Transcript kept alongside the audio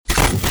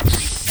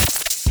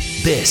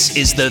This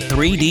is the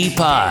 3D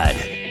Pod,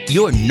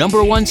 your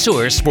number one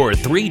source for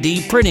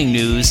 3D printing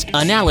news,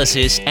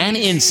 analysis, and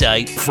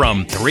insight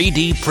from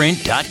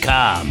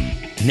 3dprint.com.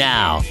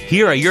 Now,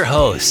 here are your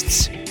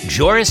hosts,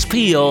 Joris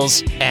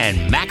Peels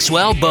and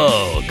Maxwell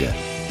Bogue.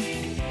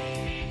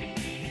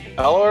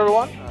 Hello,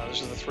 everyone.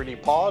 This is the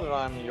 3D Pod, and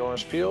I'm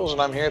Joris Peels,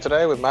 and I'm here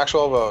today with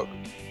Maxwell Bogue.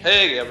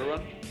 Hey,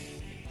 everyone.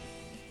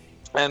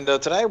 And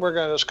today we're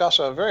going to discuss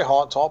a very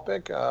hot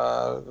topic that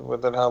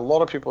a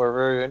lot of people are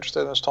very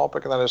interested in this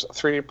topic, and that is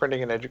 3D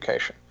printing in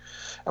education.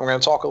 And we're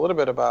going to talk a little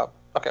bit about,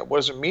 okay, what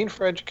does it mean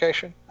for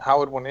education, how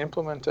would one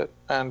implement it,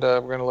 and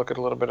we're going to look at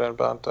a little bit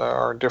about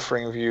our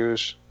differing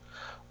views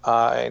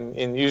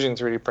in using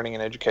 3D printing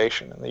in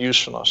education and the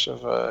usefulness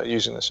of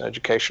using this in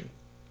education.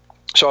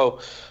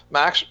 So,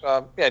 Max,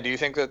 do you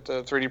think that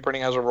 3D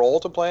printing has a role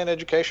to play in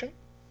education?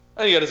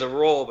 I think it has a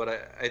role, but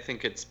I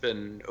think it's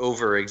been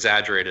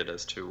over-exaggerated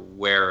as to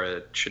where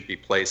it should be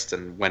placed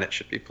and when it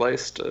should be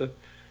placed. How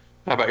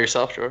about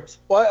yourself, George?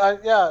 Well,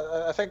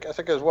 I think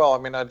as well. I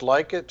mean, I'd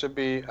like it to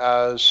be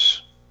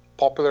as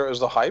popular as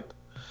the hype,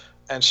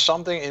 and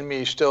something in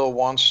me still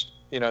wants,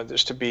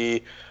 this to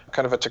be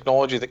kind of a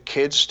technology that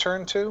kids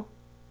turn to,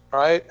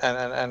 right?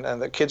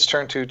 And that kids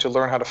turn to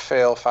learn how to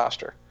fail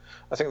faster.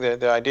 I think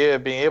the idea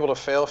of being able to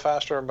fail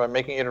faster by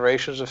making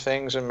iterations of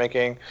things and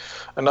making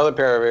another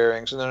pair of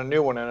earrings and then a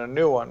new one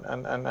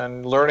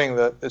and learning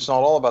that it's not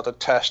all about the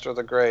test or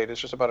the grade,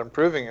 it's just about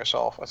improving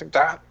yourself. I think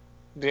that,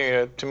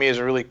 to me, is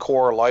a really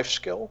core life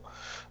skill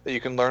that you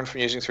can learn from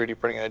using 3D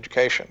printing in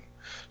education.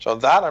 So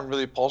that I'm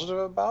really positive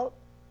about.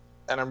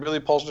 And I'm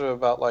really positive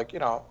about,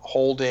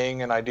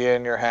 holding an idea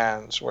in your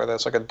hands, whether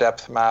it's like a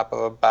depth map of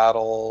a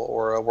battle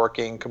or a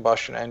working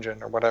combustion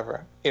engine or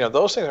whatever.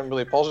 Those things I'm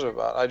really positive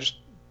about. I just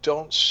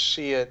don't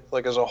see it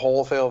as a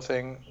wholesale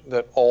thing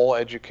that all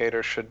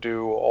educators should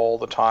do all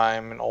the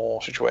time in all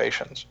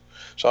situations.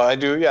 So I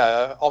do,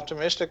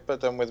 optimistic,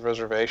 but then with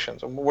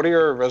reservations. What are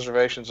your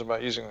reservations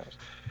about using this?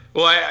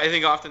 Well, I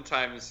think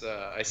oftentimes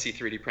I see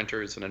 3D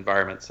printers in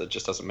environments that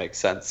just doesn't make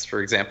sense.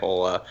 For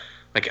example,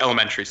 like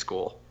elementary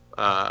school.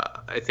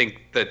 I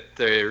think that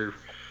they're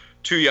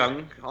too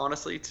young,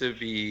 honestly, to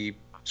be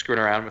screwing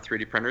around with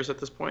 3D printers at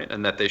this point,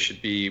 and that they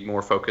should be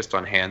more focused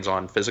on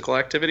hands-on physical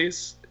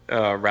activities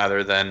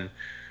rather than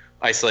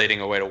isolating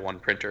away to one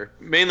printer,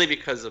 mainly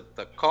because of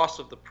the cost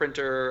of the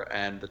printer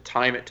and the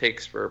time it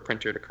takes for a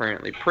printer to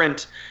currently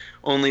print.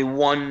 Only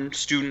one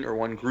student or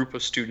one group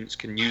of students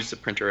can use the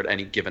printer at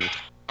any given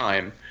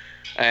time,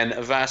 and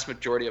a vast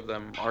majority of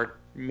them aren't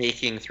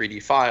making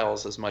 3D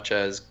files as much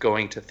as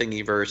going to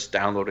Thingiverse,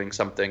 downloading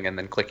something, and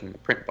then clicking the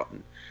print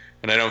button.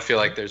 And I don't feel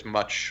like there's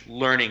much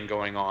learning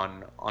going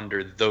on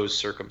under those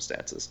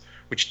circumstances,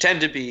 which tend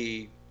to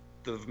be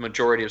the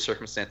majority of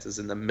circumstances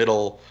in the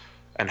middle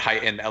and high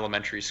and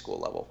elementary school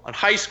level. On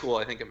high school,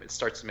 I think it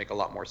starts to make a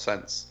lot more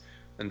sense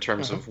in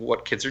terms of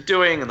what kids are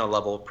doing and the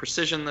level of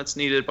precision that's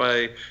needed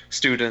by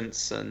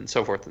students and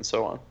so forth and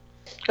so on.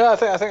 Yeah, I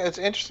think it's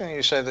interesting that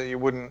you say that you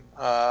wouldn't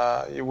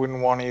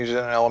want to use it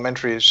in an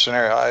elementary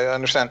scenario. I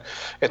understand.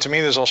 To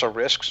me, there's also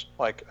risks.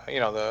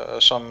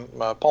 Some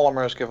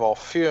polymers give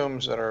off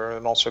fumes that are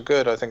not so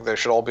good. I think they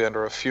should all be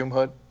under a fume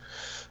hood.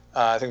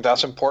 I think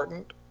that's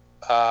important.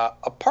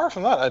 Apart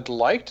from that, I'd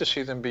like to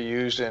see them be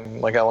used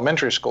in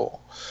elementary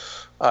school,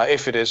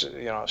 if it is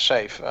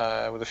safe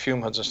with the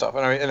fume hoods and stuff.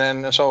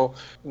 So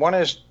one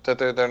is that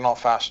they're not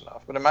fast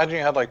enough. But imagine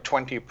you had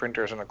 20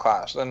 printers in a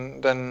class,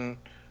 then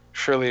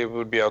surely it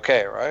would be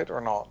okay, right?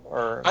 Or not?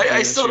 Or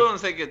I still don't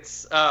think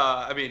it's.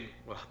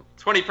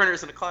 20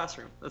 printers in a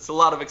classroom. That's a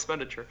lot of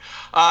expenditure.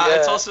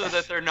 It's also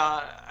that they're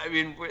not.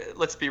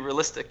 Let's be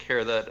realistic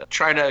here. That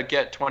trying to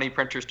get 20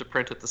 printers to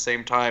print at the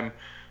same time,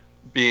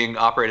 being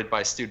operated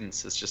by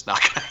students, is just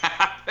not going to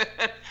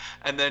happen.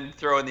 And then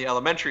throw in the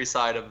elementary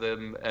side of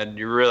them, and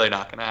you're really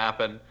not going to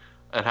happen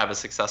and have a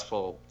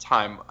successful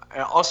time.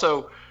 And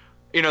also,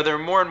 there are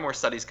more and more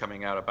studies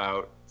coming out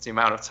about the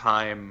amount of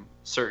time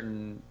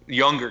certain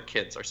younger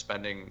kids are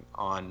spending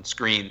on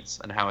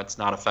screens and how it's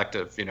not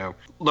effective.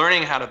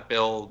 Learning how to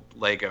build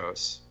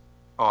Legos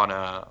on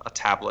a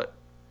tablet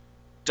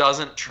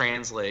doesn't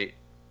translate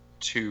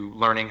to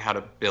learning how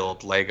to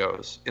build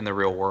Legos in the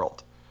real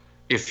world.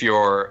 If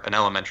you're an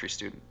elementary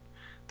student,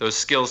 those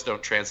skills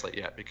don't translate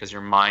yet because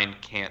your mind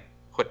can't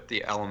put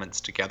the elements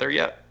together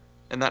yet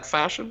in that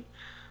fashion.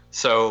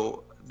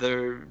 So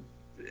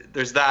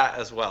there's that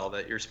as well,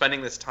 that you're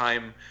spending this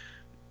time,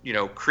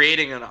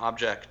 creating an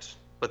object.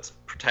 Let's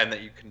pretend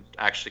that you can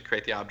actually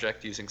create the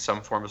object using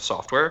some form of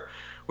software,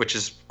 which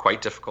is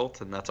quite difficult,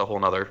 and that's a whole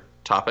nother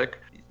topic.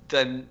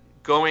 Then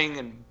going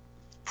and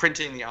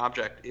printing the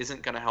object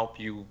isn't going to help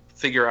you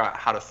figure out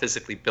how to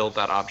physically build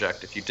that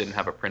object if you didn't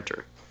have a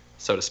printer,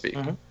 so to speak.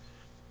 Mm-hmm.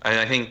 And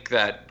I think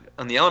that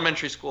on the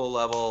elementary school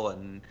level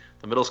and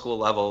the middle school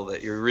level,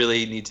 that you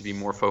really need to be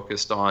more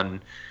focused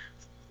on,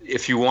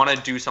 if you want to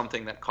do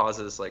something that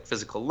causes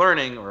physical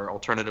learning or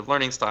alternative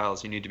learning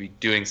styles, you need to be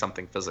doing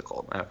something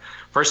physical.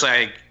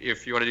 Personally,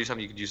 if you want to do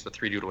something, you could use the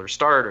 3Doodler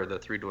Start or the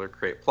 3Doodler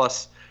Create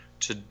Plus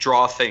to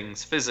draw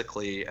things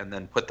physically and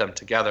then put them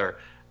together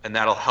and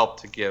that'll help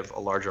to give a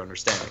larger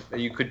understanding.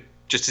 You could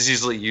just as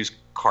easily use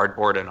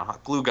cardboard and a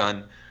hot glue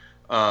gun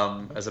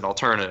as an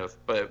alternative,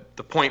 but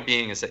the point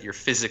being is that you're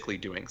physically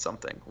doing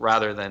something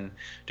rather than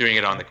doing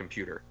it on the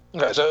computer.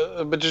 Okay,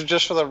 so, but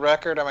just for the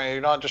record, I mean,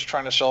 you're not just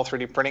trying to sell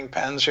 3D printing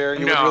pens here.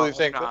 You would really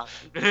think that.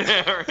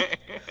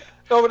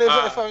 No, but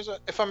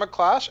if I'm a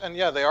class, and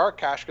yeah, they are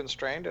cash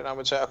constrained, and I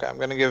would say, okay, I'm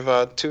going to give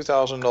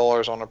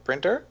 $2,000 on a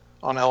printer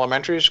on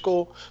elementary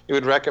school. You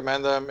would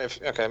recommend them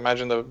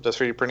imagine the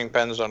 3D printing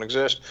pens don't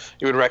exist.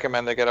 You would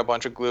recommend they get a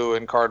bunch of glue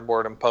and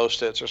cardboard and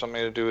Post-its or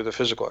something to do with the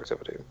physical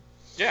activity.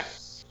 Yeah.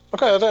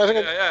 Okay, I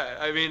think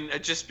I mean,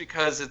 just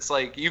because it's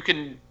like you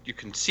can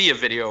see a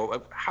video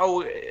of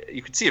how a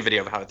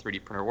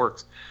 3D printer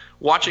works.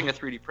 Watching a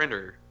 3D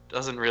printer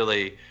doesn't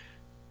really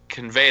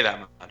convey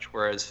that much,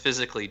 whereas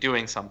physically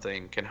doing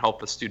something can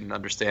help a student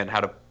understand how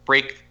to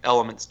break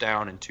elements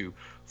down into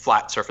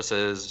flat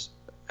surfaces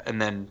and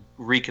then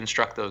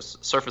reconstruct those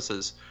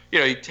surfaces.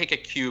 You take a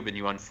cube and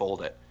you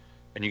unfold it,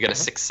 and you get a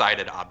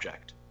six-sided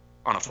object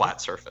on a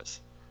flat surface.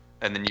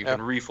 And then you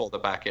can refold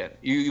it back in.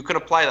 You can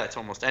apply that to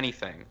almost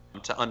anything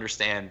to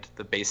understand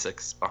the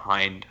basics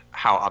behind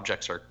how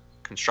objects are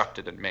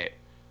constructed and made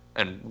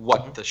and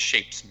what the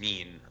shapes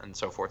mean and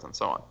so forth and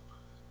so on.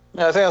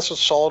 Yeah, I think that's what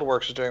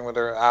SolidWorks is doing with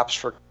their apps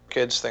for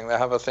kids thing. They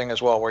have a thing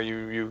as well where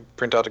you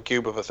print out a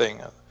cube of a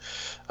thing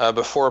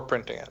before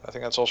printing it. I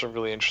think that's also a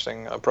really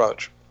interesting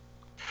approach.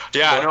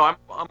 Yeah, no,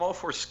 I'm all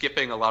for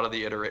skipping a lot of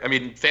the iteration. I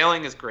mean,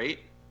 failing is great.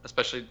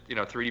 Especially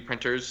 3D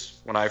printers.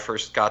 When I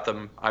first got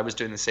them, I was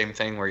doing the same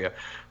thing where you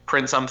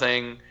print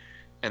something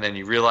and then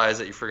you realize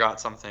that you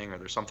forgot something or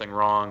there's something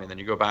wrong, and then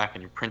you go back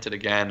and you print it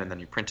again, and then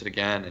you print it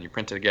again and you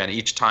print it again,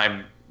 each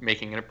time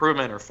making an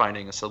improvement or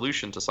finding a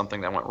solution to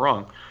something that went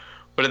wrong.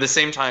 But at the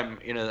same time,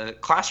 in a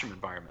classroom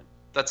environment,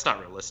 that's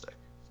not realistic.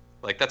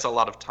 Like, that's a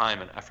lot of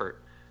time and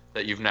effort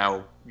that you've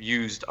now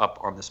used up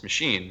on this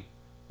machine,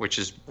 which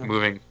is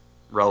moving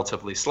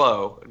relatively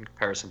slow in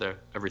comparison to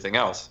everything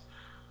else.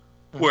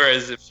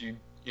 Whereas if you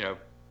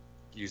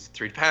use a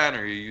 3D pen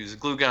or you use a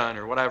glue gun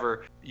or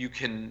whatever, you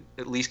can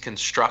at least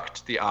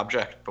construct the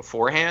object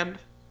beforehand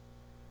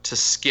to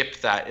skip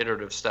that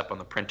iterative step on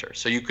the printer.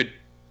 So you could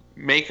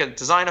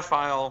design a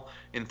file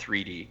in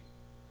 3D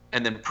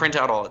and then print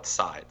out all its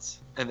sides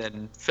and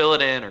then fill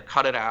it in or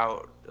cut it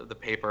out of the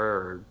paper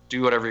or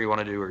do whatever you want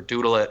to do or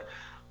doodle it,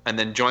 and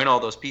then join all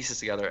those pieces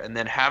together and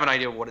then have an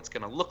idea of what it's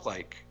going to look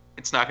like.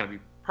 It's not going to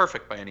be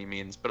perfect by any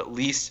means, but at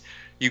least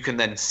you can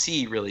then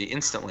see really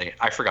instantly,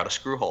 I forgot a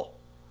screw hole.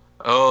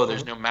 Oh,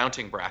 there's no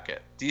mounting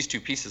bracket. These two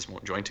pieces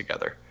won't join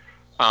together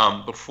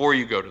before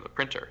you go to the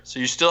printer. So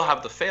you still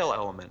have the fail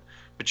element,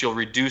 but you'll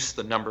reduce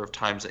the number of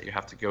times that you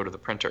have to go to the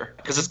printer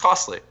because it's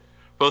costly,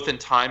 both in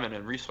time and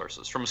in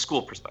resources from a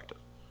school perspective.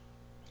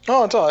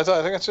 Oh, I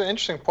think that's an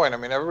interesting point. I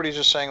mean, everybody's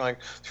just saying,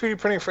 like, 3D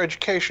printing for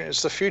education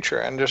is the future,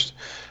 and just,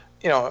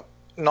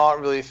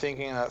 not really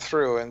thinking that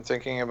through and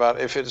thinking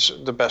about if it's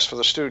the best for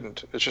the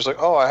student. It's just like,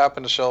 oh, I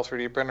happen to sell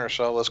 3D printers,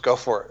 so let's go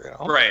for it.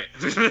 Right.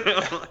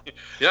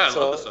 Yeah, I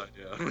love this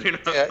idea.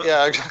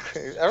 Yeah,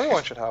 exactly.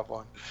 Everyone should have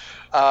one.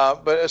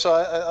 But so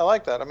I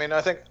like that. I mean,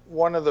 I think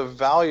one of the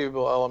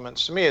valuable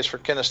elements to me is for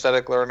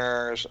kinesthetic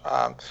learners.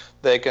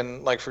 They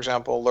can, like, for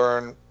example,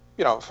 learn,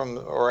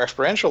 or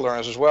experiential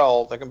learners as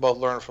well. They can both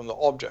learn from the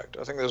object.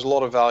 I think there's a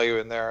lot of value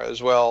in there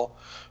as well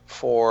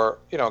for,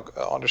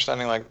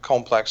 understanding like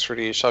complex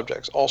 3D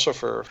subjects, also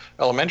for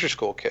elementary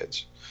school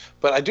kids.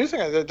 But I do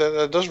think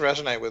that does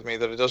resonate with me,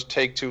 that it does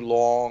take too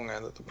long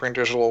and that the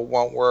printers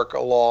won't work a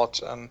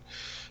lot. And,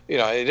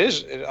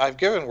 I've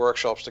given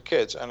workshops to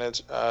kids, and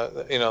it's,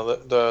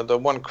 the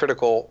one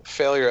critical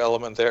failure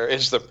element there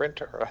is the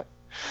printer, right?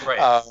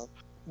 Right.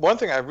 One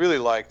thing I really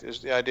liked is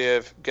the idea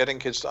of getting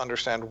kids to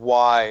understand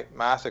why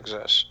math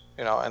exists,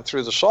 and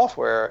through the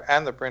software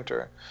and the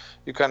printer,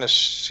 you kind of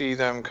see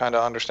them kind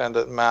of understand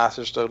that math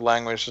is the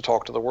language to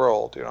talk to the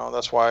world.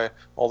 That's why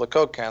all the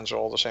Coke cans are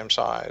all the same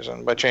size.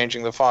 And by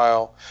changing the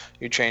file,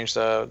 you change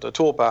the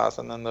toolpath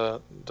and then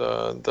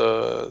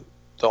the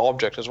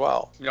object as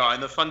well. Yeah,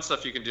 and the fun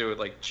stuff you can do with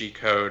like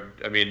G-code.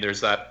 I mean,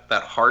 there's that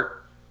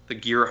heart, the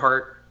gear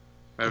heart.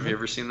 Have you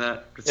ever seen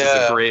that? It's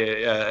just a great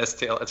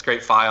STL. It's a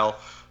great file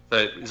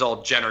that is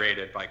all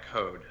generated by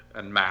code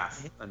and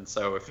math. And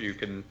so if you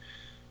can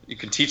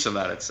teach them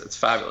that, it's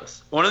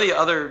fabulous. One of the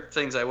other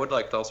things I would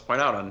like to also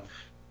point out on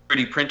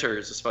 3D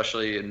printers,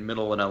 especially in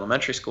middle and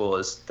elementary school,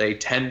 is they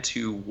tend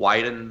to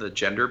widen the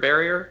gender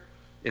barrier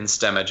in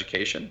STEM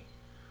education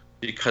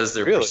because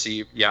they're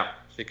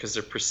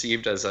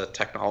perceived as a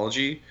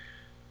technology,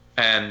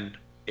 and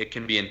it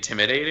can be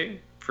intimidating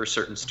for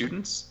certain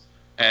students.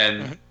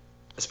 And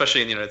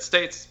especially in the United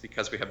States,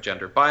 because we have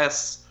gender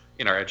bias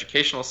in our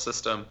educational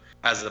system,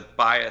 as a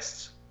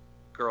biased,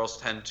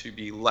 girls tend to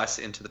be less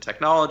into the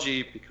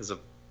technology because of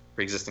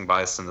pre-existing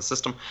bias in the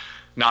system,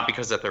 not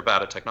because that they're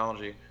bad at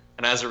technology.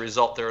 And as a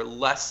result, they're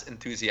less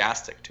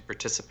enthusiastic to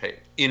participate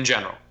in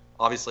general.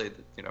 Obviously,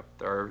 there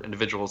are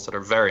individuals that are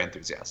very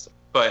enthusiastic,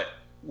 but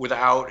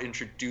without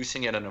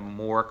introducing it in a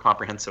more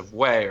comprehensive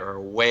way, or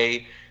a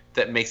way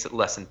that makes it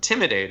less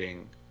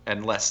intimidating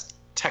and less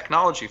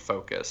technology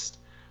focused,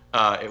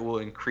 it will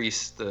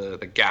increase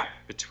the gap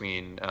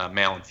between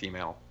male and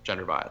female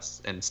gender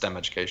bias in STEM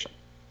education.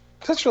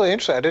 That's really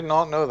interesting. I did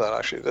not know that,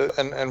 actually.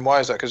 And why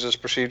is that? Because it's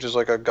perceived as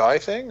like a guy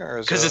thing, or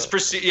is because it's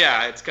perceived?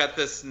 Yeah, it's got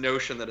this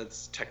notion that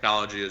it's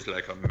technology is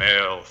like a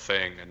male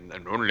thing,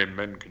 and only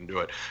men can do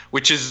it,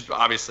 which is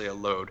obviously a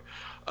load.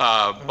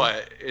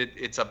 But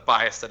it's a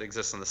bias that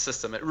exists in the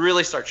system. It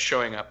really starts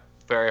showing up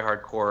very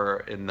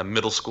hardcore in the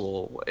middle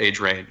school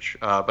age range,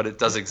 but it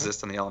does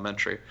exist in the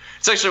elementary.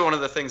 It's actually one of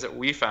the things that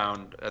we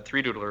found at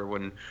 3Doodler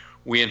when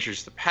we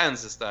introduced the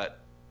pens is that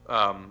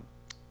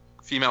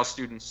female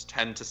students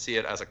tend to see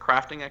it as a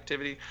crafting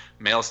activity.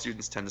 Male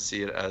students tend to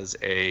see it as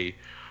a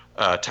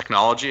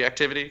technology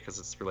activity because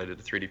it's related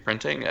to 3D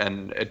printing,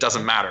 and it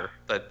doesn't matter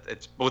that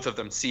it's both of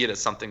them see it as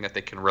something that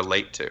they can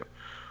relate to.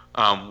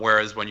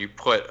 Whereas when you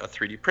put a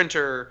 3D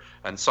printer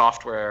and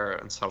software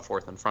and so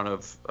forth in front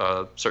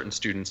of certain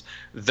students,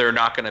 they're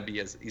not going to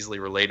be as easily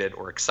related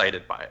or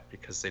excited by it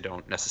because they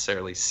don't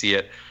necessarily see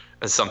it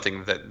as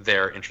something that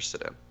they're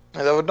interested in.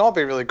 And that would not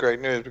be really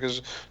great news,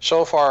 because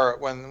so far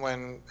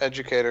when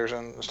educators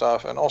and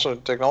stuff and also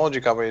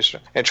technology companies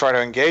try to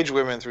engage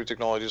women through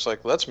technology, it's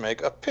like, let's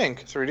make a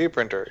pink 3D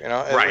printer, you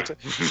know? Right.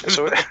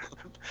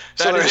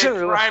 That is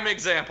a prime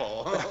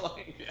example.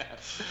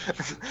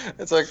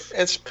 It's like,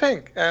 it's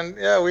pink, and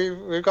yeah,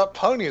 we've got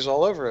ponies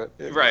all over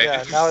it. Right.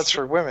 Yeah, now it's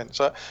for women.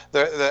 So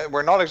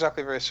we're not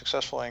exactly very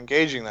successful in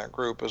engaging that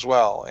group as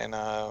well in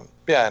a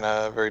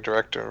very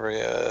direct and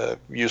very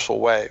useful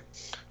way.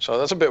 So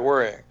that's a bit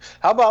worrying.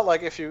 How about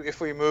like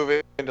if we move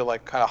it into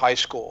like kind of high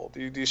school?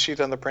 Do you see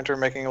then the printer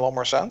making a lot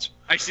more sense?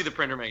 I see the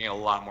printer making a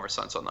lot more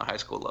sense on the high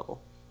school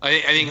level.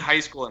 I think high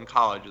school and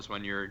college is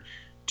when you're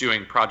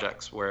doing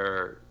projects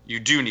where you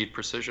do need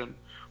precision.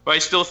 But I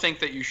still think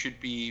that you should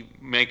be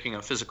making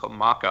a physical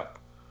mock-up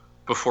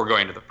before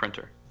going to the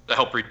printer to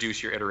help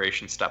reduce your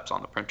iteration steps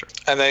on the printer.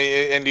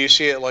 And do you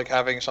see it like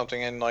having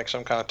something in like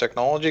some kind of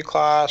technology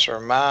class or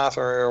math,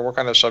 or what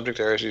kind of subject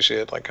areas do you see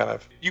it like kind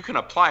of? You can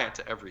apply it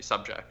to every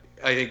subject.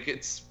 I think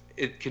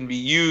it can be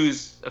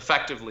used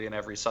effectively in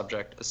every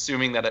subject,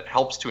 assuming that it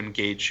helps to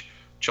engage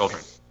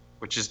children,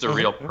 which is the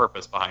real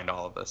purpose behind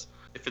all of this.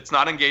 If it's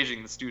not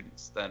engaging the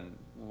students, then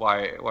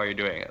why are you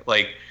doing it?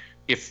 Like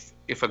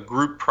if a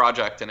group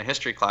project in a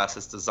history class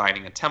is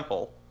designing a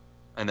temple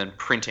and then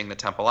printing the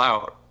temple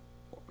out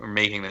or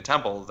making the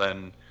temple,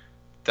 then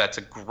that's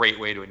a great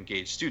way to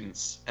engage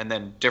students. And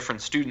then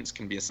different students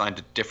can be assigned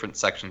to different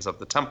sections of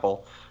the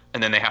temple,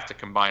 and then they have to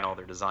combine all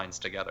their designs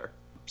together.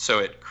 So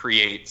it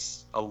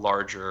creates a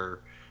larger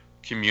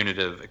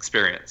communicative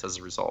experience as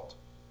a result.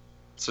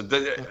 So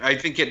I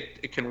think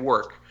it can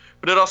work,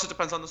 but it also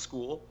depends on the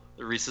school,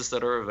 the resources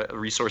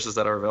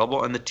that are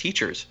available, and the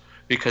teachers,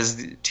 because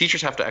the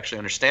teachers have to actually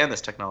understand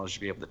this technology to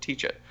be able to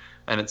teach it.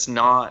 And it's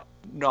not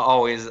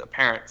always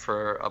apparent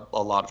for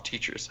a lot of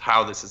teachers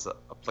how this is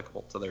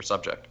applicable to their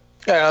subject.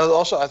 Yeah,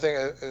 also I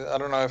think, I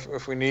don't know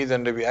if we need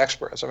them to be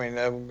experts. I mean,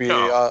 it would be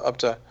up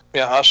to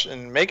us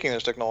in making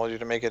this technology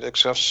to make it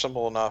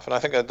accessible enough. And I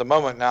think at the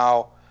moment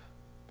now,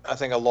 I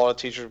think a lot of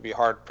teachers would be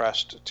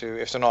hard-pressed to,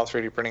 if they're not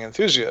 3D printing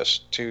enthusiasts,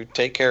 to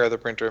take care of the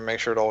printer and make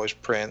sure it always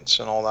prints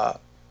and all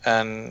that.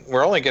 And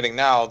we're only getting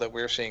now that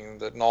we're seeing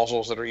the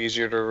nozzles that are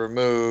easier to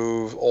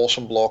remove,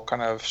 Olsen block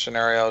kind of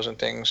scenarios and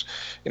things.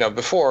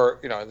 Before,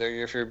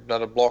 if you've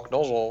got a block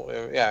nozzle,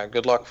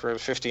 good luck for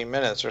 15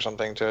 minutes or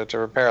something to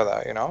repair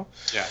that,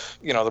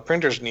 Yeah. The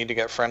printers need to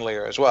get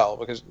friendlier as well,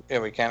 because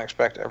we can't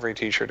expect every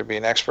teacher to be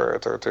an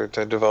expert or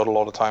to devote a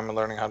lot of time in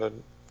learning how to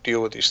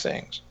deal with these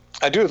things.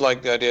 I do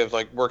like the idea of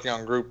like working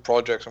on group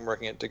projects and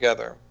working it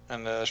together,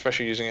 and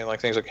especially using it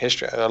like things like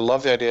history. I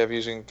love the idea of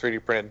using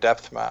 3D printed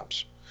depth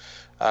maps.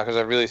 Because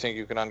I really think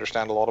you can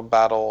understand a lot of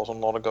battles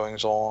and a lot of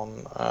goings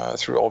on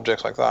through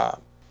objects like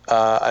that.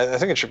 I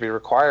think it should be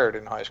required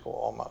in high school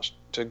almost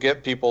to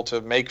get people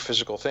to make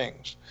physical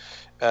things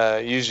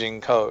using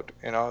code.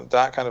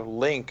 That kind of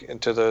link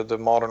into the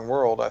modern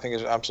world, I think,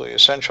 is absolutely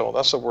essential.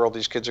 That's the world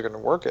these kids are going to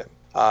work in.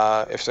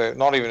 If they're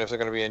going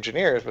to be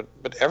engineers,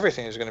 but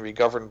everything is going to be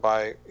governed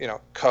by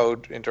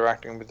code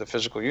interacting with the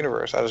physical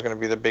universe. That is going to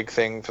be the big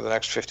thing for the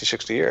next 50,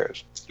 60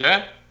 years.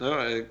 Yeah, no,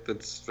 I think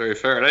that's very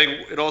fair. And I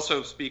think it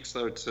also speaks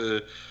though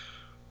to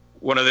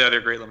one of the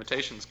other great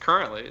limitations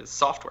currently is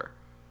software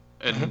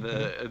and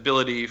the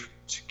ability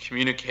to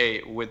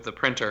communicate with the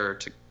printer,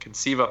 to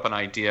conceive up an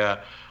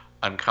idea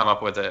and come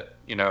up with it.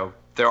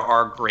 There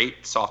are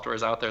great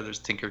softwares out there.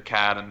 There's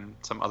Tinkercad and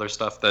some other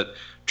stuff that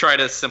try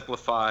to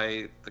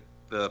simplify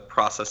the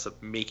process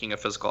of making a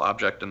physical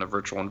object in a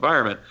virtual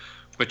environment,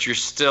 but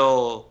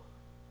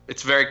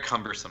it's very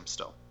cumbersome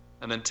still.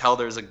 And until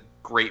there's a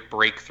great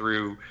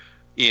breakthrough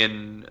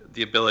in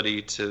the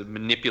ability to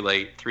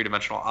manipulate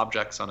three-dimensional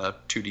objects on a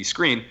 2D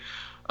screen,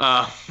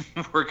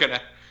 we're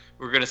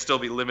gonna still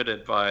be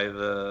limited by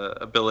the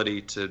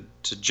ability to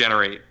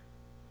generate,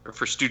 or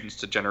for students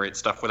to generate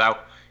stuff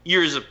without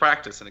years of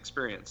practice and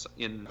experience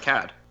in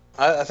CAD.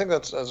 I think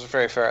that's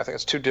very fair. I think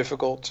it's too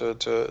difficult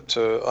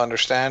to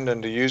understand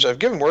and to use. I've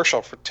given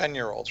workshops for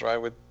 10-year-olds, right,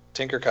 with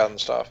Tinkercad and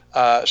stuff.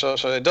 So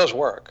it does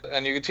work,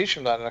 and you can teach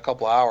them that in a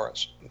couple of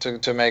hours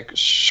to make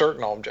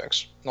certain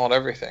objects, not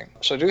everything.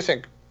 So I do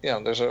think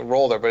there's a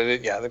role there,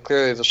 but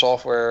clearly the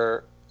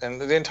software and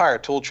the entire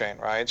tool chain,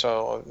 right?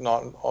 So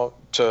not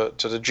to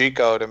the G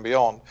code and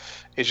beyond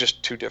is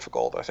just too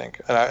difficult, I think.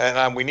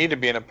 And we need to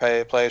be in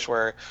a place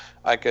where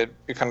I could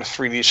kind of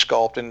 3D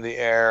sculpt in the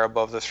air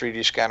above the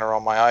 3D scanner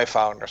on my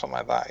iPhone or something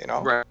like that,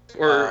 Right.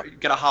 Or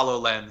get a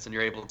HoloLens and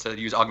you're able to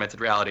use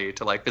augmented reality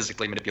to like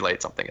physically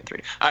manipulate something in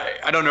 3D.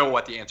 I don't know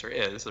what the answer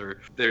is,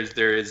 or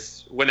there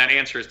is when that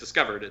answer is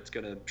discovered, it's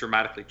going to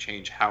dramatically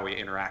change how we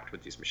interact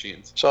with these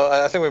machines. So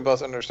I think we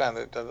both understand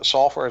that the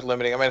software is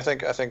limiting. I mean,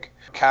 I think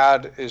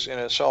CAD is in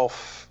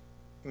itself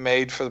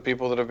made for the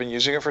people that have been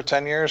using it for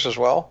 10 years as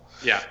well.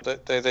 Yeah.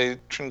 They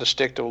tend to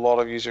stick to a lot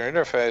of user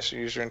interface,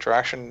 user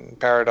interaction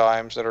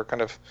paradigms that are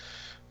kind of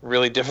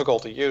really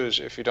difficult to use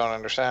if you don't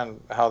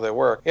understand how they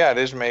work. Yeah, it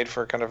is made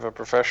for kind of a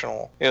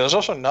professional. There's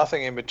also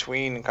nothing in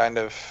between kind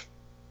of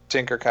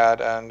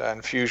Tinkercad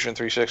and Fusion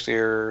 360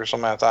 or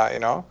something like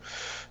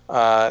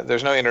that,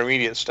 There's no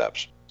intermediate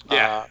steps.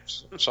 Yeah.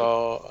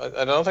 So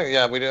I don't think,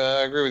 I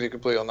agree with you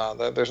completely on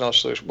that. There's no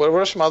solution. What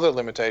are some other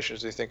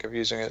limitations do you think of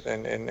using it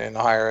in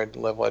higher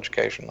level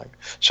education, like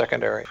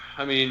secondary?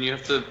 I mean, you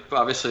have to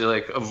obviously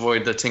like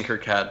avoid the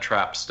Tinkercad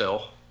trap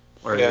still.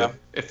 Or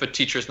if a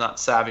teacher's not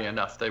savvy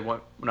enough, they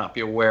won't not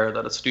be aware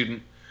that a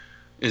student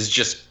is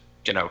just,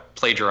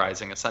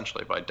 plagiarizing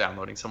essentially by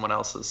downloading someone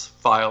else's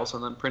files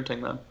and then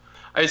printing them.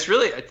 I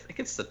think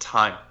it's the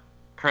time.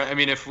 I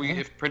mean,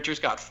 if printers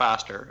got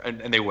faster,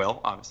 and they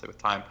will, obviously, with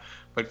time,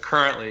 but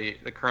currently,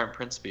 the current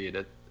print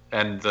speed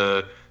and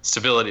the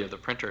stability of the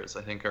printers,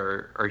 I think,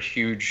 are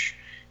huge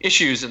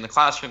issues in the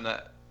classroom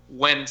that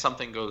when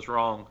something goes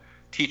wrong,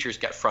 teachers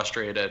get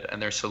frustrated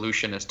and their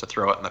solution is to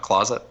throw it in the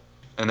closet.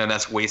 And then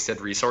that's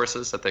wasted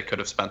resources that they could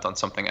have spent on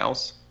something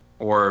else.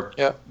 Or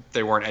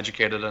they weren't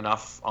educated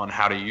enough on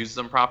how to use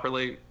them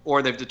properly.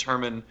 Or they've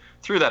determined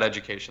through that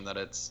education that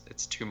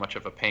it's too much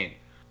of a pain,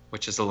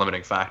 which is a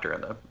limiting factor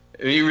in them.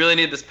 You really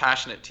need this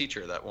passionate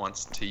teacher that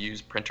wants to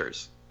use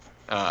printers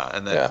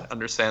and that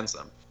understands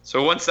them.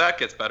 So once that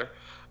gets better.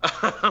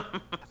 I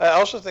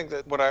also think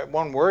that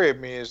one worry of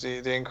me is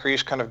the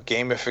increased kind of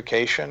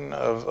gamification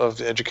of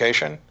the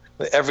education.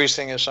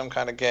 Everything is some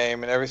kind of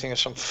game and everything is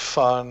some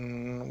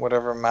fun,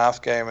 whatever,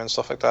 math game and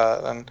stuff like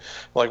that. And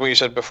like what you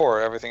said before,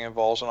 everything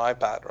involves an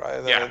iPad,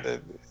 right? Yeah.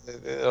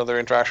 Their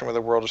interaction with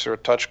the world is through a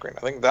touchscreen.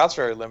 I think that's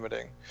very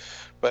limiting.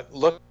 But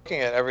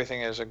looking at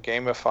everything as a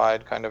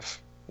gamified kind of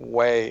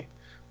way,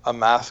 a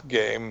math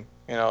game,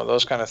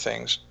 those kind of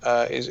things,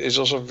 is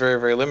also very,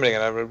 very limiting.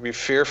 And I would be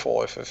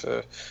fearful if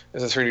the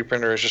 3D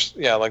printer is just,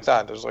 like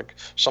that. There's like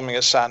something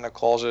that's sat in a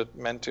closet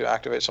meant to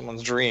activate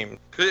someone's dream.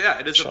 Yeah,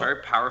 it is a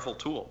very powerful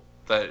tool.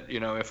 That,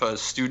 if a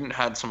student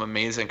had some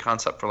amazing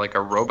concept for like a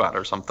robot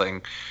or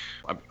something,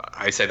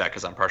 I say that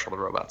because I'm partial to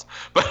robots,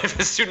 but if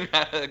a student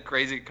had a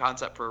crazy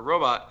concept for a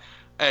robot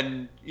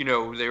and, they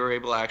were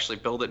able to actually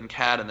build it in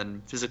CAD and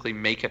then physically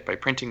make it by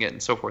printing it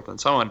and so forth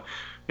and so on,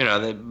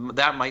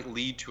 that might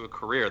lead to a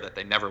career that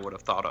they never would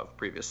have thought of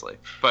previously.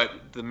 But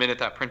the minute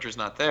that printer's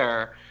not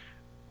there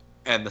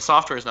and the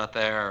software is not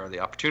there or the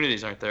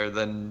opportunities aren't there,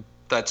 then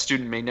that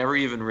student may never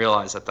even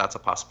realize that that's a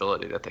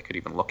possibility that they could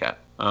even look at,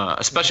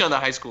 especially on the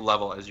high school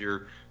level as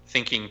you're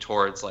thinking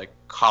towards like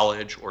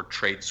college or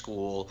trade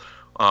school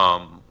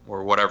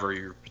or whatever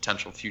your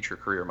potential future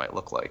career might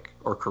look like,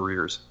 or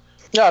careers.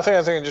 Yeah, I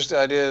think just the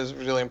idea is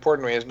really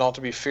important to me is not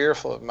to be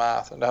fearful of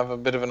math and to have a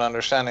bit of an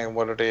understanding of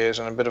what it is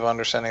and a bit of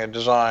understanding of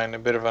design, a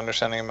bit of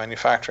understanding of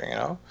manufacturing,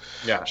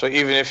 Yeah. So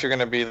even if you're going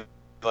to be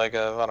like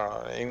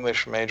an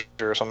English major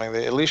or something,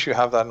 at least you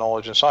have that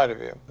knowledge inside of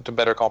you to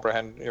better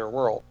comprehend your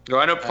world. Well,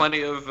 I know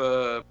plenty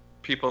of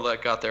people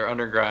that got their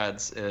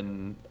undergrads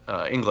in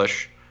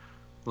English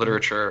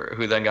literature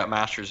who then got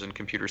masters in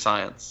computer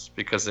science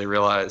because they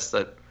realized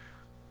that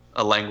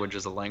a language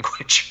is a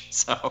language.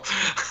 So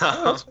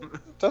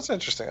that's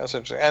interesting. That's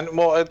interesting.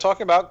 And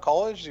talking about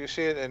college, do you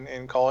see it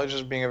in college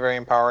as being a very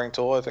empowering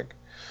tool?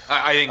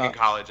 I think in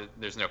college,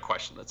 there's no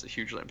question that's a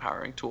hugely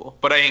empowering tool.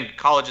 But I think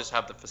colleges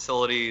have the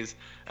facilities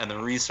and the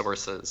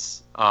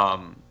resources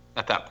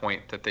at that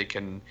point that they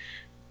can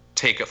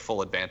take a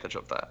full advantage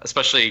of that,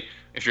 especially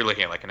if you're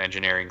looking at like an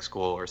engineering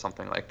school or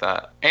something like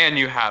that. And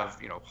you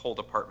have, whole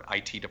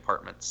IT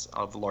departments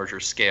of larger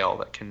scale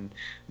that can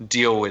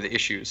deal with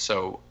issues.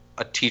 So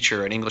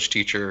an English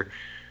teacher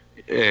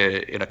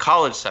in a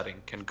college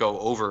setting can go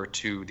over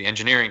to the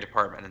engineering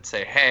department and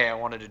say, hey, I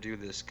wanted to do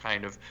this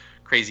kind of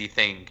crazy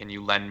thing. Can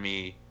you lend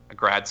me a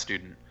grad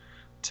student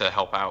to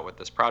help out with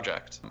this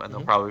project? And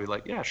they'll probably be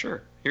like, yeah,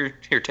 sure. Here,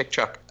 take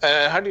Chuck.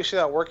 And how do you see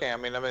that working? I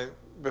mean,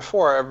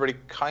 before everybody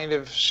kind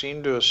of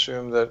seemed to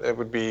assume that it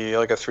would be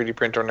like a 3D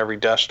printer on every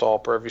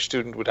desktop or every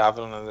student would have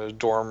it in their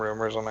dorm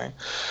room or something.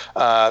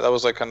 That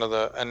was like kind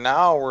of and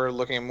now we're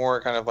looking more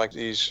at kind of like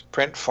these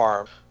print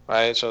farms,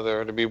 right? So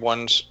there to be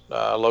one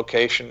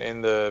location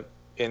in the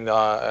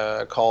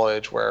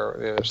college where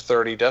there's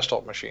 30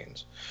 desktop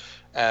machines.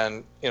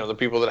 And the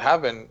people that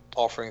have been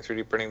offering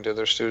 3D printing to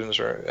their students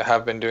or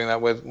have been doing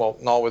that with, well,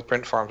 not with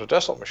print farms or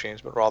desktop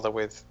machines, but rather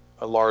with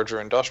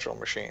larger industrial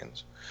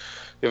machines.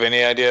 Do you have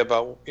any idea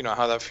about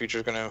how that future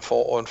is going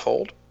to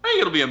unfold? I think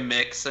it'll be a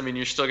mix. I mean,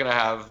 you're still going to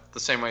have the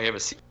same way you have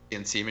a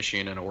CNC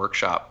machine in a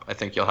workshop. I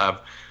think you'll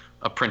have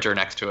a printer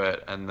next to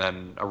it and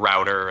then a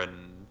router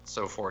and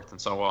so forth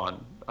and so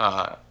on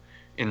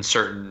in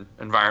certain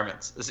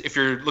environments. If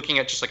you're looking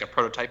at just like a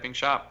prototyping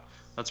shop,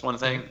 that's one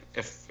thing.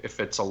 If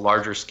it's a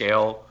larger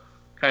scale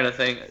kind of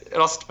thing, it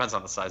also depends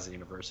on the size of the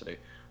university.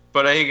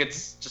 But I think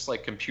it's just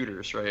like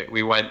computers, right?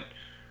 We went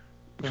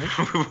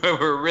we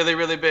were really,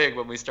 really big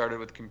when we started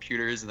with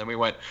computers, and then we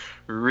went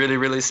really,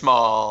 really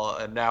small,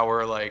 and now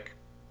we're like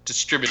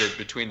distributed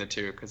between the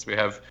two because we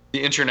have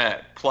the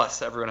internet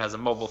plus everyone has a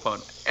mobile phone,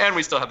 and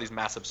we still have these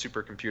massive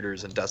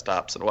supercomputers and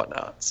desktops and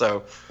whatnot.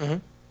 So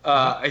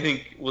I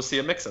think we'll see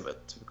a mix of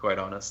it, to be quite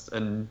honest,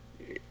 and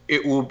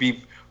it will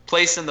be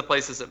placed in the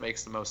places that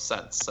makes the most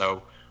sense.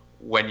 So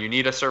when you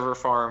need a server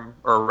farm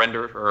or a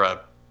render or a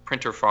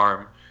printer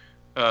farm,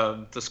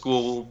 the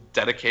school will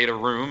dedicate a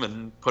room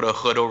and put a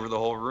hood over the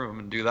whole room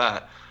and do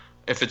that.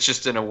 If it's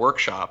just in a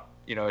workshop,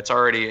 it's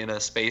already in a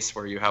space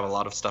where you have a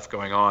lot of stuff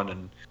going on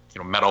and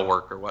metal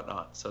work or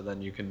whatnot. So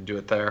then you can do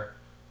it there.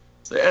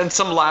 And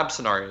some lab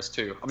scenarios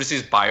too. Obviously,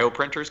 these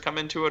bioprinters come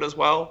into it as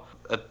well.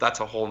 That's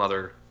a whole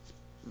nother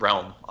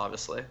realm,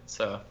 obviously.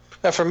 So.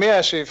 Yeah, for me,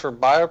 I see for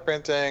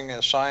bioprinting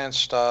and science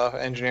stuff,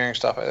 engineering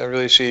stuff, I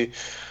really see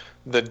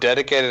the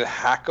dedicated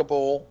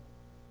hackable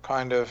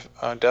kind of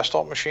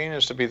desktop machine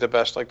is to be the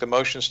best, like the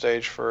motion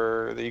stage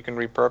that you can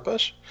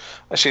repurpose.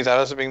 I see that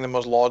as being the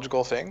most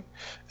logical thing.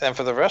 And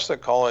for the rest of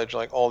the college,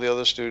 like all the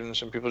other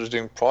students and people just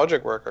doing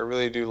project work, I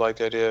really do like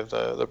the idea of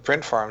the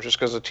print farms, just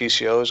because the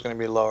TCO is going to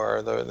be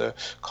lower, the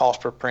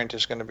cost per print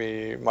is going to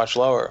be much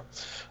lower.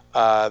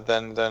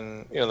 Then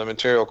the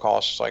material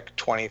costs like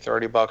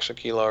 $20-$30 a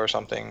kilo or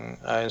something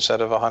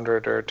instead of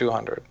 100 or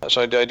 200.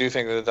 So I do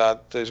think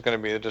that is going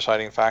to be the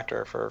deciding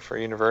factor for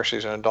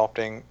universities in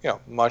adopting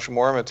much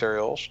more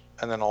materials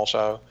and then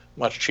also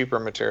much cheaper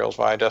materials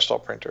via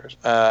desktop printers.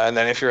 And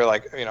then if you're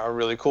like a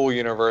really cool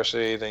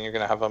university, then you're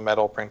going to have a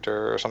metal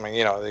printer or something.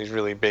 These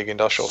really big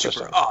industrial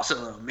systems. Super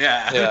awesome,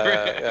 yeah.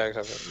 Yeah,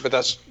 exactly. But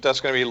that's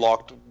going to be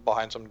locked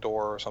behind some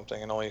door or something,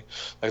 and only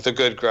like the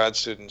good grad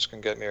students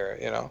can get near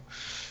it.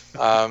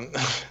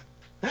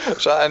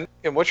 So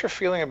and what's your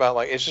feeling about,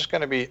 like, it's just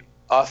going to be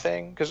a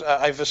thing? Because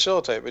I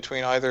facilitate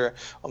between either,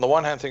 on the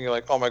one hand, thinking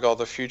like, oh my god,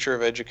 the future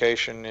of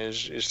education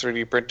is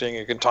 3D printing,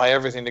 you can tie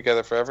everything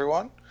together for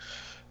everyone,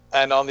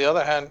 and on the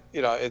other hand,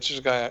 it's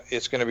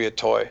going to be a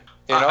toy.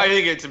 I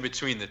think it's in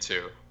between the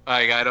two.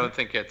 I don't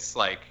think it's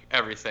like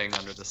everything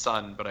under the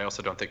sun, but I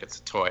also don't think it's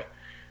a toy.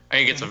 I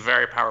think it's a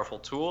very powerful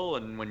tool,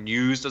 and when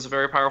used as a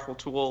very powerful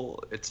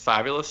tool, it's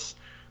fabulous.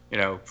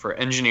 For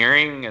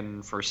engineering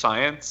and for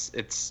science,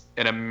 it's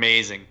an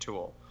amazing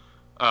tool.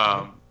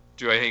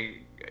 Do I think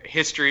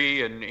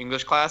history and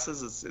English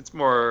classes, it's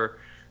more,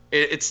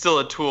 it's still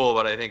a tool,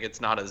 but I think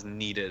it's not as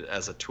needed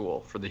as a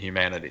tool for the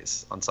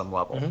humanities on some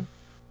level.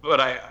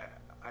 But I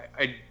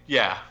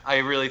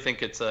really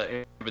think it's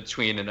in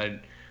between, and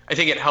I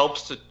think it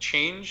helps to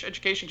change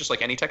education, just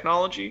like any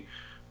technology,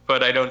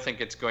 but I don't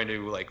think it's going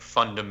to like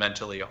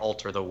fundamentally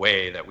alter the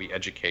way that we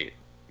educate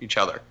each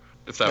other.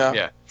 So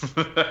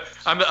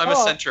I'm a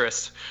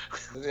centrist.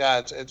 Yeah,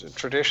 it's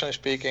traditionally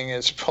speaking,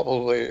 it's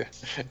probably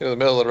the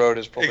middle of the road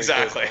is probably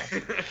exactly.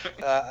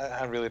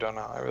 I really don't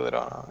know.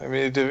 I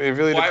mean, it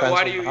really depends.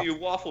 Why do you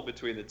waffle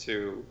between the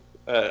two?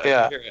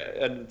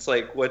 And it's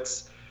like,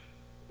 what's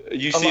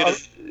you see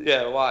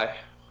it? Why?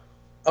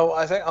 Oh,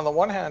 I think on the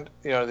one hand,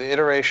 the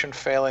iteration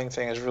failing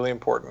thing is really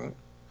important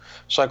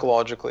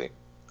psychologically,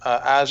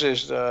 as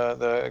is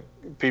the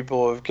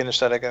people of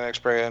kinesthetic and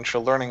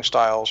experiential learning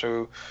styles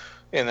who,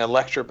 in a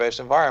lecture-based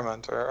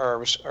environment,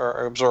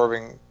 are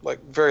absorbing like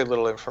very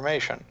little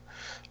information.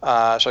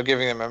 So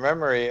giving them a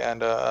memory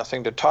and a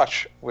thing to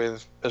touch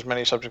with as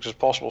many subjects as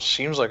possible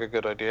seems like a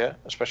good idea,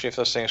 especially if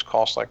those things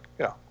cost like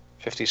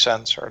 50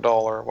 cents or $1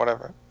 or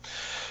whatever.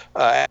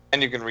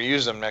 And you can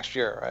reuse them next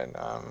year, right?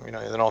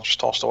 They're not just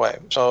tossed away.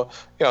 So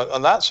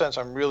in that sense,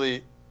 I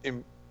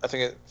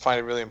find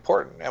it really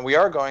important. And we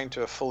are going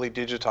to a fully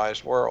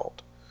digitized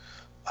world.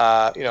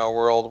 A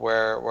world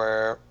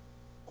where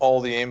all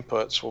the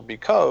inputs will be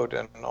code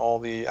and all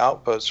the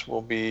outputs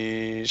will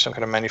be some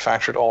kind of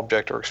manufactured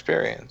object or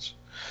experience.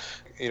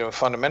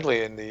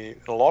 Fundamentally in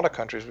a lot of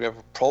countries, we have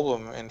a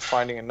problem in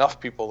finding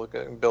enough people that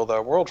can build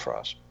that world for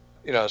us.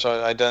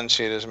 So I don't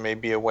see it as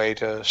maybe a way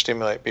to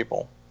stimulate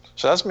people.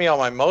 So that's me on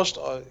my most,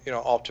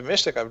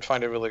 optimistic. I would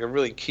find it really a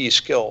really key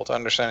skill to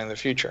understanding the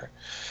future.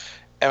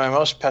 And my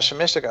most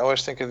pessimistic, I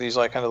always think of these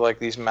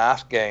these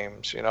math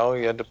games, you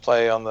had to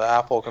play on the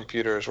Apple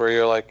computers where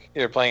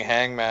you're playing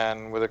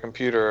Hangman with a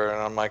computer,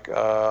 and I'm like,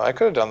 I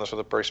could have done this with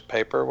a piece of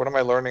paper. What am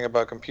I learning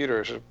about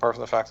computers apart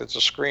from the fact that it's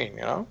a screen,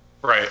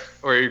 Right.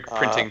 Or you're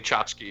printing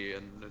tchotchke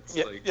and it's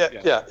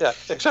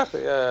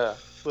exactly. Yeah.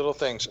 little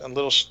things and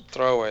little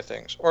throwaway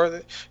things, or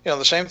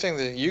the same thing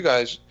that you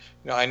guys.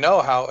 I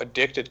know how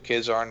addicted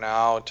kids are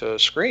now to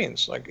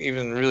screens, like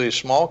even really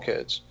small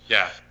kids.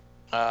 Yeah.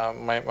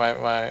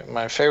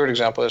 My favorite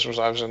example is this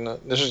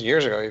was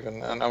years ago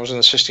even, and I was in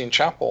the Sistine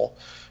Chapel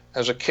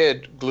as a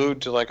kid,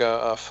 glued to like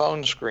a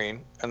phone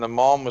screen, and the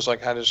mom was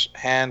like had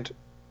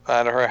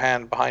her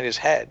hand behind his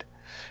head,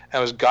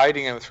 and was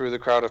guiding him through the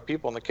crowd of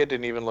people, and the kid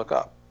didn't even look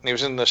up. And he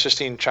was in the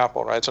Sistine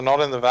Chapel, right? So not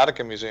in the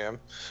Vatican Museum,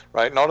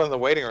 right? Not in the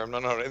waiting room,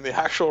 no, in the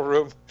actual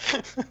room,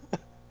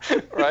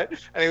 right?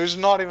 And he was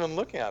not even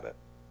looking at it.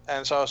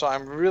 And so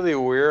I'm really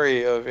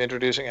weary of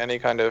introducing any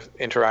kind of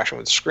interaction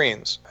with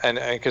screens. And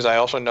because I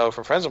also know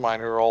from friends of mine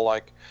who are all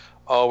like,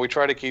 oh, we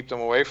try to keep them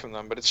away from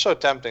them, but it's so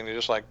tempting to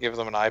just like give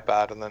them an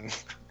iPad and then,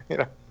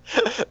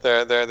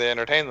 they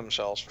entertain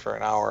themselves for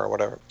an hour or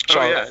whatever.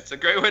 So, yeah, it's a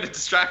great way to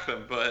distract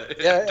them,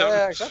 but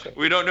yeah, exactly.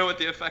 We don't know what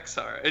the effects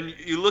are. And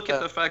you look at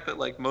the fact that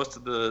like most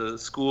of the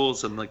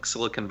schools in like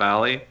Silicon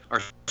Valley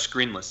are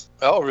screenless.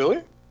 Oh,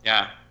 really?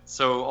 Yeah.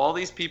 So all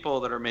these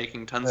people that are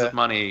making tons of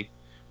money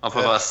off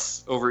of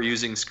us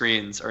overusing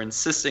screens are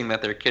insisting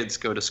that their kids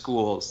go to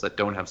schools that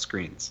don't have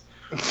screens.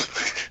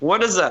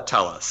 What does that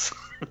tell us?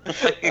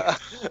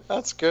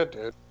 That's good,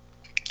 dude.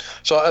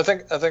 So I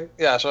think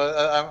yeah.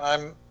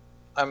 So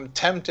I'm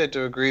tempted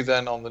to agree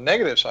then on the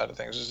negative side of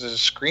things. Is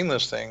this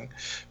screenless thing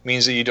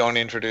means that you don't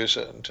introduce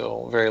it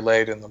until very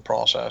late in the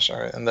process,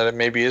 and that it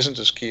maybe isn't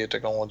as key a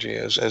technology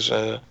as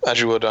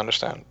you would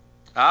understand.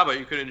 But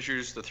you could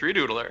introduce the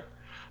 3-doodler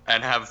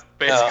and have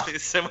basically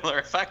similar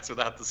effects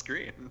without the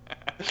screen.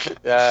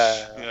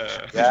 Yeah,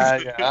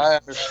 I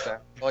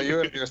understand. Well,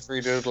 you and your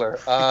 3-doodler.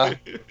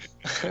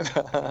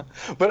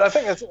 But I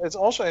think it's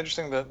also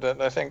interesting that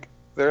I think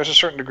there is a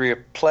certain degree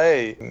of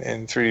play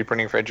in 3D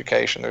printing for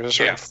education. There's a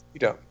certain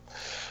freedom.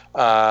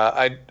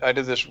 I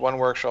did this one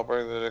workshop,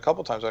 or did it a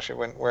couple times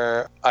actually,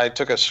 where I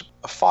took a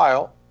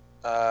file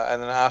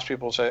and then asked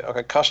people to say,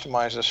 okay,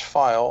 customize this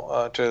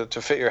file to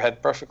fit your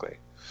head perfectly.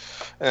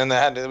 And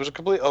then it was a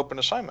completely open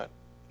assignment.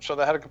 So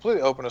they had a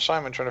completely open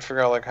assignment trying to figure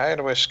out, like, how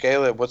do I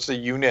scale it? What's the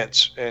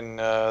units in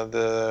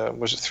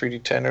was it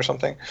 3D10 or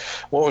something?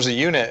 What was the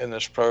unit in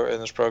this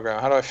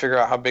program? How do I figure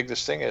out how big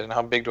this thing is and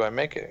how big do I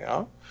make it?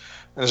 And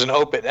there's an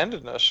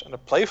open-endedness and a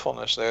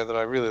playfulness there that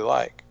I really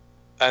like.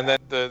 And then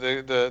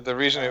the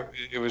reason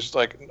it was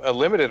like a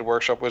limited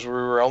workshop was we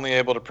were only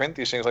able to print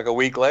these things like a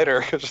week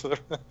later because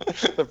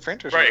the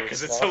printers. Right,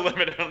 because it's so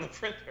limited on the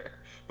printer.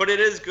 But it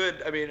is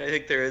good. I mean, I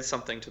think there is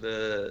something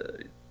to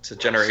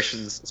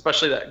generations,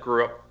 especially that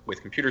grew up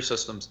with computer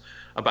systems,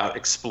 about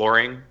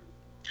exploring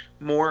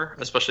more,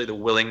 especially the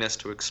willingness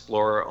to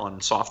explore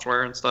on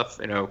software and stuff.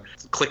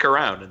 Click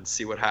around and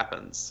see what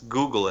happens.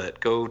 Google it.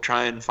 Go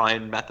try and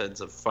find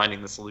methods of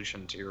finding the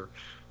solution to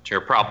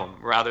your problem,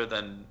 rather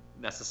than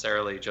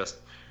necessarily just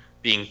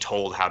being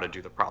told how to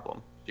do the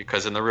problem.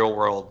 Because in the real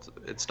world,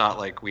 it's not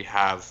like we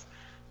have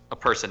a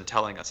person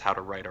telling us how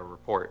to write a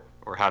report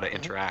or how to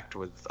interact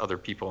with other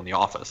people in the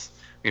office.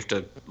 We have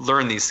to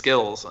learn these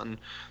skills, and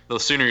the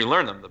sooner you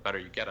learn them, the better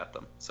you get at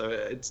them. So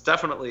it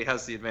definitely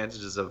has the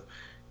advantages of,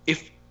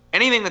 if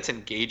anything that's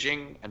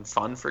engaging and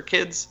fun for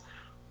kids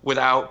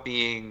without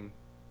being,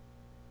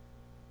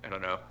 I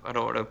don't know, I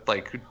don't want to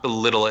like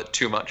belittle it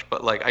too much,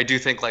 but like I do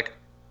think like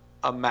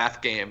a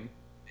math game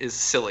is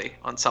silly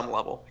on some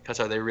level, because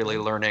are they really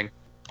learning,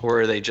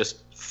 or are they just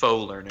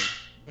faux learning?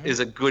 Is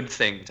a good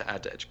thing to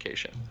add to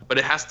education, but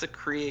it has to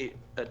create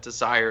a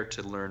desire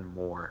to learn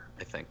more,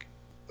 I think.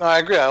 No, I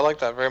agree. I like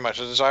that very much.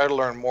 A desire to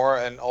learn more,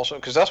 and also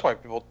because that's why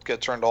people get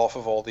turned off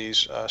of all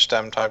these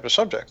STEM type of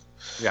subjects.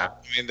 Yeah.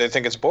 I mean, they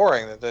think it's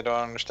boring, that they don't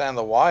understand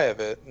the why of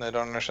it, and they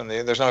don't understand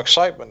there's no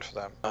excitement for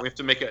them. We have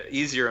to make it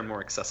easier and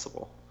more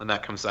accessible, and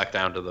that comes back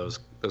down to those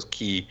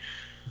key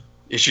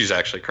issues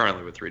actually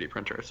currently with 3D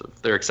printers.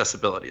 Their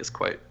accessibility is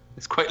quite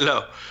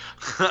low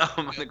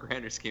in the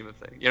grander scheme of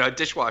things. A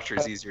dishwasher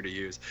is easier to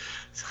use.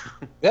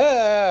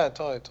 Yeah,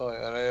 totally.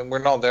 I mean, we're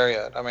not there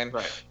yet. I mean,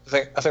 right.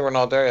 I think we're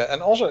not there yet.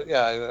 And also,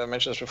 I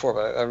mentioned this before,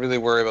 but I really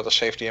worry about the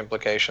safety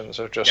implications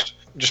of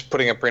just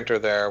putting a printer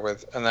there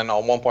and then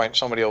on one point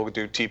somebody will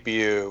do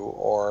TPU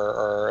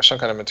or some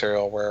kind of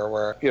material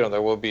where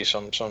there will be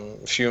some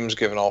fumes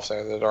given off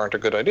there that aren't a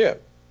good idea.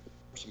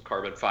 Some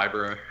carbon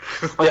fiber.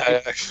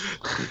 Yeah.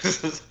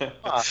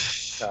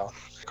 No.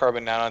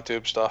 Carbon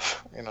nanotube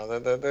stuff.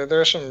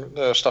 There's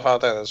some stuff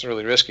out there that's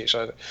really risky.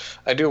 So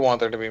I do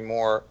want there to be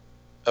more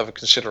of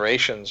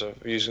considerations of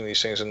using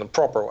these things in the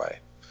proper way.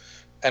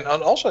 And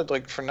also,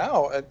 like, for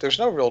now, there's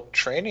no real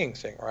training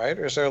thing, right?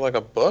 Is there like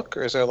a book,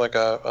 or is there like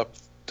a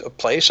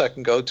place I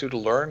can go to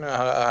learn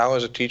how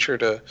as a teacher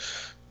to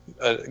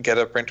get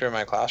a printer in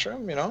my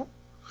classroom?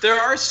 There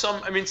are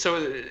some. I mean,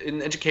 so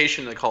in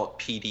education they call it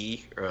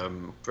PD.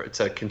 It's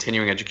a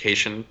continuing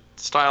education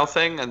style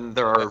thing, and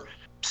there are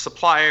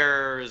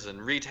suppliers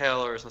and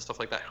retailers and stuff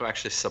like that who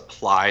actually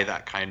supply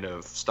that kind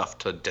of stuff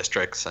to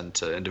districts and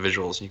to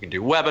individuals. You can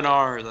do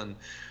webinars, and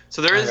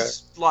so there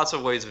is lots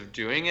of ways of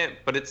doing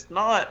it, but it's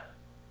not.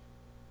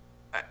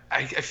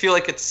 I feel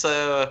like it's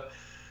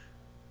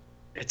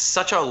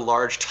such a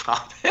large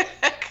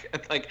topic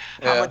like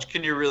how much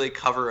can you really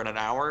cover in an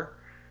hour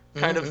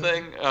kind of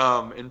thing,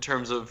 in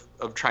terms of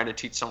trying to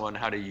teach someone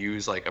how to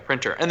use like a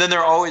printer. And then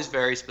they're always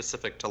very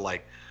specific to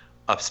like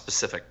a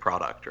specific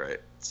product, right?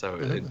 So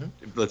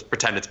let's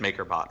pretend it's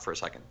MakerBot for a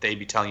second. They'd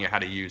be telling you how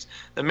to use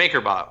the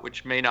MakerBot,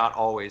 which may not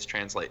always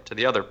translate to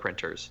the other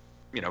printers.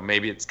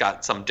 Maybe it's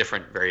got some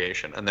different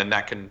variation, and then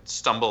that can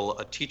stumble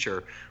a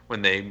teacher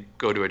when they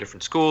go to a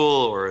different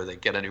school or they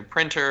get a new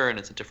printer and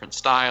it's a different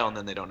style and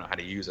then they don't know how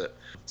to use it.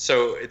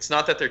 So it's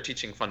not that they're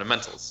teaching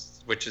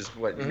fundamentals, which is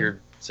what you're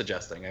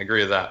suggesting. I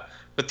agree with that.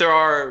 But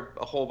there's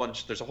a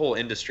whole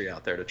industry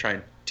out there to try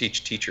and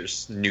teach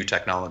teachers new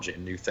technology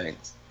and new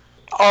things.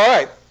 All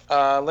right,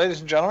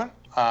 ladies and gentlemen,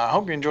 I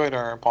hope you enjoyed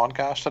our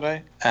podcast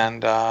today,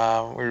 and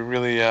we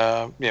really,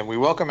 we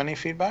welcome any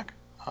feedback.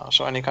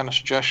 So any kind of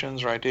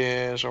suggestions or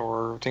ideas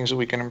or things that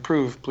we can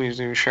improve, please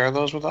do share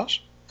those with us.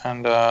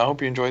 And I hope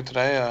you enjoyed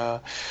today.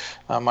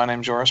 My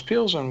name's Joris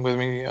Peels, and with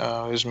me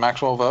is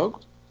Maxwell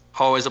Vogue.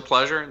 Always a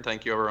pleasure, and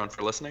thank you everyone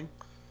for listening.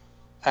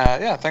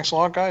 Thanks a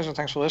lot, guys, and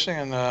thanks for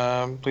listening.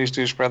 And please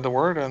do spread the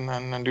word,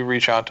 and do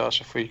reach out to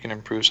us if we can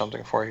improve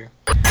something for you.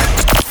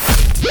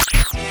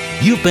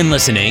 You've been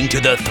listening to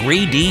the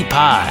 3D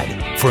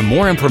Pod. For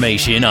more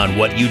information on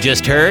what you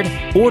just heard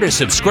or to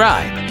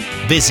subscribe,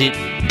 visit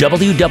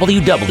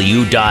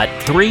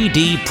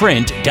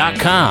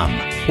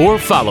www.3dprint.com or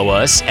follow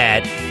us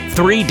at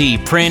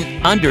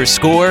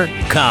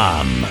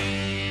 3dprint_com.